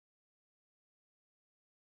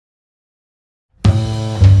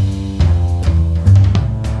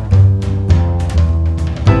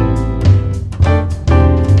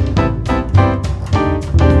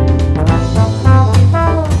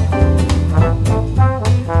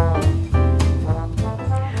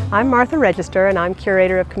I'm Martha Register, and I'm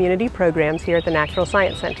Curator of Community Programs here at the Natural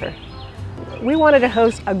Science Center. We wanted to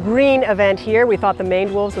host a green event here. We thought the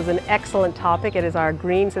maned wolves was an excellent topic. It is our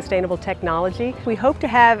green sustainable technology. We hope to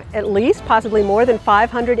have at least, possibly more than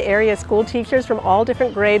 500 area school teachers from all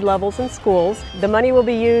different grade levels and schools. The money will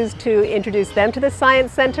be used to introduce them to the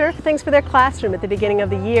Science Center, things for their classroom at the beginning of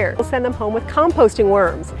the year. We'll send them home with composting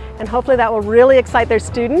worms, and hopefully that will really excite their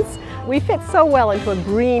students. We fit so well into a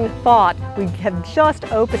green thought. We have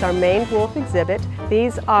just opened our maned wolf exhibit.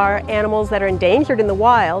 These are animals that are endangered in the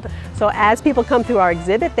wild. So as people come through our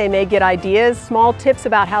exhibit, they may get ideas, small tips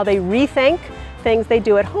about how they rethink things they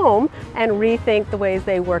do at home and rethink the ways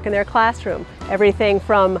they work in their classroom. Everything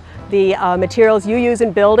from the materials you use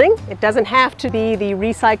in building. It doesn't have to be the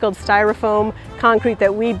recycled styrofoam concrete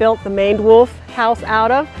that we built the maned wolf house out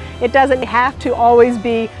of. It doesn't have to always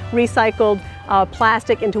be recycled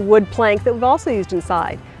plastic into wood plank that we've also used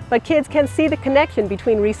inside. But kids can see the connection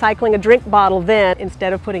between recycling a drink bottle then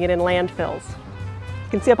instead of putting it in landfills.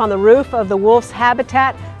 You can see up on the roof of the wolf's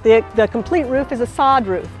habitat, the complete roof is a sod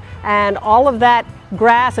roof. And all of that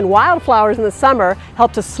grass and wildflowers in the summer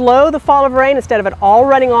help to slow the fall of rain instead of it all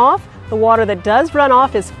running off. The water that does run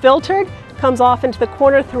off is filtered, comes off into the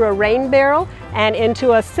corner through a rain barrel and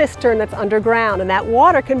into a cistern that's underground, and that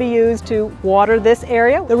water can be used to water this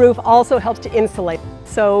area. The roof also helps to insulate.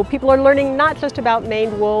 So people are learning not just about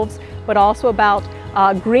maned wolves, but also about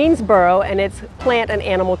Greensboro and its plant and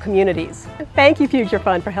animal communities. Thank you, Future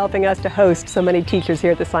Fund, for helping us to host so many teachers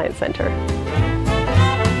here at the Science Center.